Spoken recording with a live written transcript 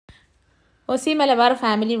Aussie Malabar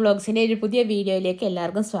family vlogs in a pudia video like a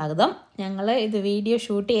largan swagadam. Yangala the video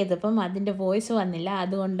shoot the pum, Adin voice vanilla,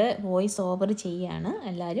 Adunda voice over Chiana,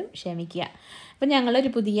 and Larum Shemikia. But Yangala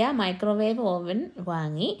pudia microwave oven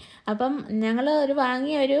wangi. Upon Yangala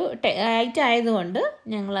wangi or I the wonder,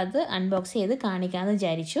 Yangala the unbox the Karnika the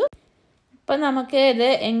Jarichu. Panamake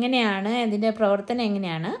the Enganiana and the Proverton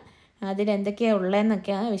Enganiana. That's why we have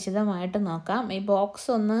a box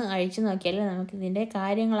on the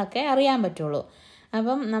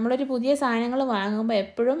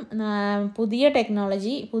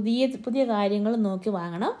technology, open.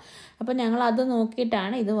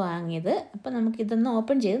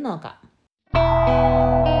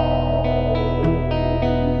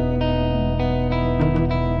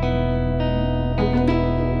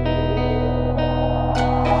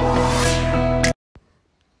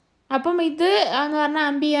 Now, this is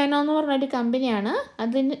Ambiano company.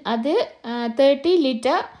 That's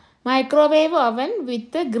 30-liter microwave oven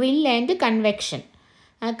with grill and convection.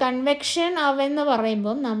 Convection oven is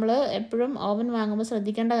oven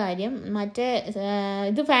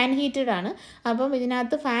fan heated.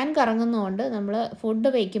 Fan food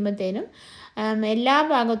എല്ലാ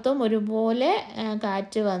ഭാഗത്തും ഒരുപോലെ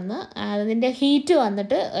കാറ്റ് വന്ന് അതിന്റെ heat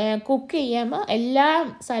വന്നിട്ട് cook ചെയ്യുമ്പോൾ എല്ലാ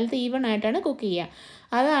സ്ഥലത്തും ഈവൻ ആയിട്ടാണ് കുക്ക് ചെയ്യുക.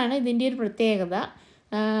 അതാണ് ഇതിന്റെ ഒരു പ്രത്യേകത.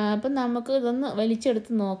 അപ്പോൾ നമുക്ക് ഇതൊന്ന്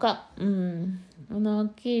വലിച്ചെടുത്ത് നോക്കാം.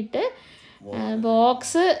 നോക്കിയിട്ട്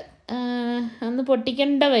ബോക്സ് ഒന്ന്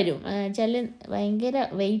പൊട്ടിക്കേണ്ട വരും. ചല ഭയങ്കര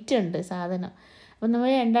വെയിറ്റ് ഉണ്ട് സാധനം. അപ്പോൾ നമ്മൾ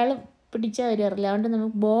രണ്ടാളും പിടിച്ചാൽ വരില്ല. അതുകൊണ്ട്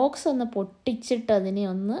നമുക്ക് ബോക്സ് ഒന്ന് പൊട്ടിച്ചിട്ട് അതിനെ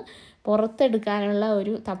ഒന്ന് പുറത്തെടുക്കാനുള്ള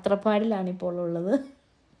ഒരു തത്രപ്പാടിലാണ് ഇപ്പോൾ ഉള്ളത്.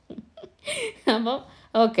 അപ്പോൾ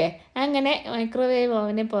ഓക്കെ, അങ്ങനെ മൈക്രോവേവ്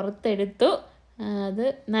ഓവനെ പുറത്തെടുത്തു. അത്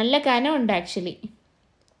നല്ല കനമുണ്ട് ആക്ച്വലി.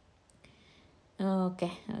 ഓക്കെ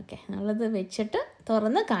ഓക്കെ നമ്മളത് വെച്ചിട്ട്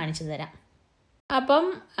തുറന്ന് കാണിച്ചു തരാം. അപ്പം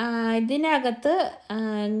ഇതിനകത്ത്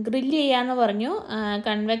ഗ്രില്ല് ചെയ്യാന്ന് പറഞ്ഞു.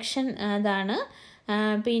 കൺവെക്ഷൻ അതാണ്.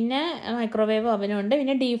 പിന്നെ മൈക്രോവേവ് ഓവനുണ്ട്.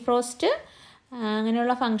 പിന്നെ ഡീഫ്രോസ്റ്റ്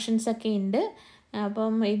അങ്ങനെയുള്ള ഫങ്ഷൻസൊക്കെ ഉണ്ട്.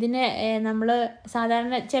 അപ്പം ഇതിന് നമ്മൾ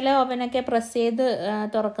സാധാരണ ചില ഓവനൊക്കെ പ്രസ് ചെയ്ത്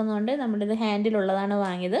തുറക്കുന്നതുകൊണ്ട് നമ്മളിത് ഹാൻഡിലുള്ളതാണ്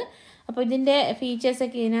വാങ്ങിയത്. അപ്പോൾ ഇതിൻ്റെ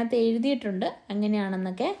ഫീച്ചേഴ്സൊക്കെ ഇതിനകത്ത് എഴുതിയിട്ടുണ്ട്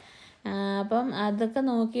എങ്ങനെയാണെന്നൊക്കെ. അപ്പം അതൊക്കെ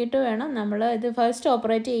നോക്കിയിട്ട് വേണം നമ്മൾ ഇത് ഫസ്റ്റ്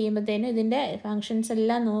ഓപ്പറേറ്റ് ചെയ്യുമ്പോഴത്തേനും ഇതിൻ്റെ ഫങ്ഷൻസ്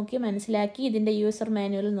എല്ലാം നോക്കി മനസ്സിലാക്കി ഇതിൻ്റെ യൂസർ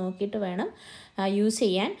മാനുവൽ നോക്കിയിട്ട് വേണം യൂസ്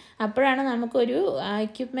ചെയ്യാൻ. അപ്പോഴാണ് നമുക്കൊരു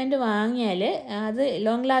എക്യുപ്മെൻറ്റ് വാങ്ങിയാൽ അത്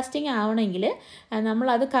ലോങ് ലാസ്റ്റിംഗ് ആവണമെങ്കിൽ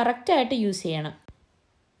നമ്മളത് കറക്റ്റായിട്ട് യൂസ് ചെയ്യണം.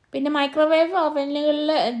 പിന്നെ മൈക്രോവേവ് ഓവനുകളിൽ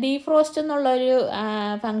ഡീഫ്രോസ്റ്റ് എന്നുള്ളൊരു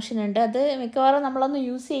ഫംഗ്ഷൻ ഉണ്ട്. അത് മിക്കവാറും നമ്മളൊന്നും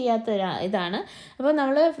യൂസ് ചെയ്യാത്ത ഇതാണ്. അപ്പോൾ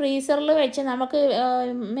നമ്മൾ ഫ്രീസറിൽ വെച്ച് നമുക്ക്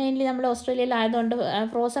മെയിൻലി നമ്മൾ ഓസ്ട്രേലിയയിലായതുകൊണ്ട്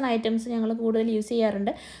ഫ്രോസൺ ഐറ്റംസ് ഞങ്ങൾ കൂടുതൽ യൂസ്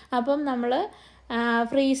ചെയ്യാറുണ്ട്. അപ്പം നമ്മൾ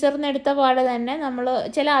ഫ്രീസറിൽ നിന്ന് എടുത്ത പാടെ തന്നെ നമ്മൾ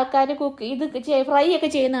ചില ആൾക്കാർ ഇത് ഫ്രൈ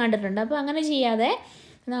ഒക്കെ ചെയ്യുന്ന കണ്ടിട്ടുണ്ട്. അപ്പോൾ അങ്ങനെ ചെയ്യാതെ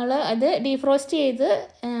നമ്മൾ അത് ഡീഫ്രോസ്റ്റ് ചെയ്ത്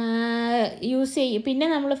യൂസ് ചെയ്യും. പിന്നെ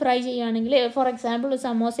നമ്മൾ ഫ്രൈ ചെയ്യുകയാണെങ്കിൽ ഫോർ എക്സാമ്പിൾ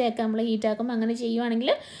സമോസയൊക്കെ നമ്മൾ ഹീറ്റാക്കുമ്പോൾ അങ്ങനെ ചെയ്യുകയാണെങ്കിൽ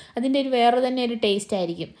അതിൻ്റെ ഒരു വേറെ തന്നെ ഒരു ടേസ്റ്റ്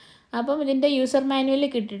ആയിരിക്കും. അപ്പം ഇതിൻ്റെ യൂസർ മാനുവൽ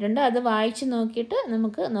കിട്ടിയിട്ടുണ്ട്. അത് വായിച്ച് നോക്കിയിട്ട്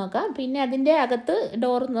നമുക്ക് നോക്കാം. പിന്നെ അതിൻ്റെ അകത്ത്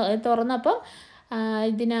ഡോർ തുറന്നപ്പം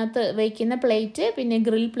ഇതിനകത്ത് വയ്ക്കുന്ന പ്ലേറ്റ് പിന്നെ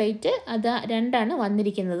ഗ്രിൽ പ്ലേറ്റ് അത് രണ്ടാണ്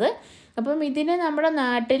വന്നിരിക്കുന്നത്. അപ്പം ഇതിന് നമ്മുടെ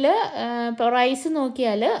നാട്ടിൽ പ്രൈസ്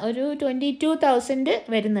നോക്കിയാൽ ഒരു 22,000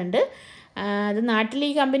 വരുന്നുണ്ട്. അത് നാട്ടിൽ ഈ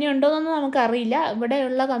കമ്പനി ഉണ്ടോയെന്നൊന്നും നമുക്കറിയില്ല.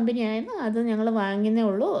 ഇവിടെയുള്ള കമ്പനിയായിരുന്നു. അത് ഞങ്ങൾ വാങ്ങിയതേ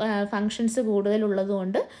ഉള്ളൂ. ഫങ്ഷൻസ് കൂടുതലുള്ളത്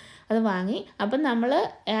കൊണ്ട് അത് വാങ്ങി. അപ്പം നമ്മൾ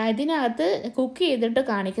ഇതിനകത്ത് കുക്ക് ചെയ്തിട്ട്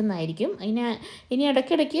കാണിക്കുന്നതായിരിക്കും. ഇനി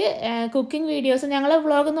ഇടയ്ക്കിടയ്ക്ക് കുക്കിംഗ് വീഡിയോസ് ഞങ്ങൾ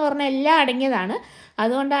വ്ളോഗ് എന്ന് പറഞ്ഞാൽ എല്ലാം അടങ്ങിയതാണ്.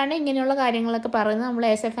 അതുകൊണ്ടാണ് ഇങ്ങനെയുള്ള കാര്യങ്ങളൊക്കെ പറയുന്നത്. നമ്മൾ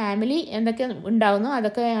ആസ് എ ഫാമിലി എന്തൊക്കെ ഉണ്ടാവുന്നു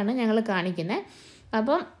അതൊക്കെയാണ് ഞങ്ങൾ കാണിക്കുന്നത്.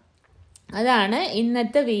 അപ്പം അതാണ്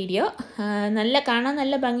ഇന്നത്തെ വീഡിയോ. കാണാൻ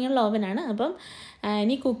നല്ല ഭംഗിയുള്ള ഓവനാണ്. അപ്പം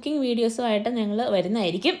ഇനി കുക്കിംഗ് വീഡിയോസുമായിട്ട് ഞങ്ങൾ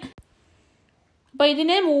വരുന്നതായിരിക്കും. അപ്പോൾ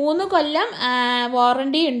ഇതിന് 3 കൊല്ലം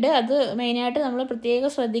വാറണ്ടി ഉണ്ട്. അത് മെയിനായിട്ട് നമ്മൾ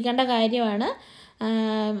പ്രത്യേകം ശ്രദ്ധിക്കേണ്ട കാര്യമാണ്.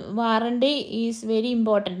 Warranty is very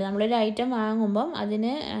important. നമ്മളൊരു ഐറ്റം വാങ്ങുമ്പം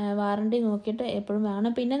അതിന് വാറണ്ടി നോക്കിയിട്ട് എപ്പോഴും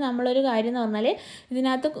വാങ്ങണം. പിന്നെ നമ്മളൊരു കാര്യം എന്ന് പറഞ്ഞാൽ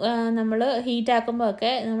ഇതിനകത്ത് നമ്മൾ ഹീറ്റാക്കുമ്പോൾ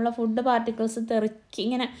ഒക്കെ നമ്മളെ ഫുഡ് പാർട്ടിക്കിൾസ്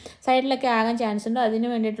ഇങ്ങനെ സൈഡിലൊക്കെ ആകാൻ ചാൻസ് ഉണ്ട്. അതിന്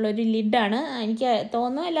വേണ്ടിയിട്ടുള്ളൊരു ലിഡാണ്. എനിക്ക്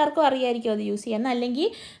തോന്നുന്നു എല്ലാവർക്കും അറിയാമായിരിക്കും അത് യൂസ് ചെയ്യാൻ. അല്ലെങ്കിൽ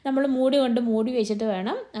നമ്മൾ മൂടി വെച്ചിട്ട്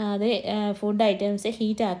വേണം അത് ഫുഡ് ഐറ്റംസ്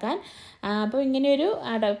ഹീറ്റാക്കാൻ. അപ്പോൾ ഇങ്ങനെയൊരു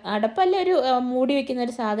അടപ്പല്ല ഒരു മൂടി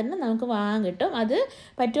വെക്കുന്നൊരു സാധനം നമുക്ക് വാങ്ങാൻ കിട്ടും. അത്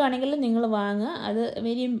പറ്റുവാണെങ്കിൽ നിങ്ങൾ വാങ്ങുക. അത്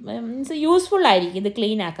വെരി മീൻസ് യൂസ്ഫുൾ ആയിരിക്കും ഇത്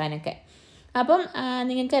ക്ലീൻ ആക്കാനൊക്കെ. അപ്പം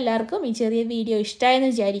നിങ്ങൾക്ക് എല്ലാവർക്കും ഈ ചെറിയ വീഡിയോ ഇഷ്ടമായെന്ന്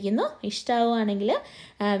വിചാരിക്കുന്നു. ഇഷ്ടമാവുകയാണെങ്കിൽ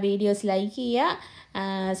വീഡിയോസ് ലൈക്ക് ചെയ്യുക,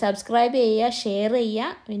 സബ്സ്ക്രൈബ് ചെയ്യുക, ഷെയർ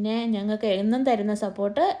ചെയ്യുക. പിന്നെ ഞങ്ങൾക്ക് എന്നും തരുന്ന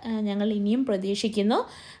സപ്പോർട്ട് ഞങ്ങൾ ഇനിയും പ്രതീക്ഷിക്കുന്നു.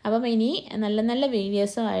 അപ്പം ഇനി നല്ല നല്ല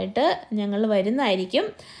വീഡിയോസുമായിട്ട് ഞങ്ങൾ വരുന്നതായിരിക്കും.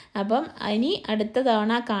 അപ്പം ഇനി അടുത്ത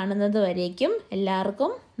തവണ കാണുന്നത് വരേക്കും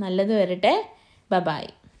എല്ലാവർക്കും നല്ലത് വരട്ടെ. ബൈ.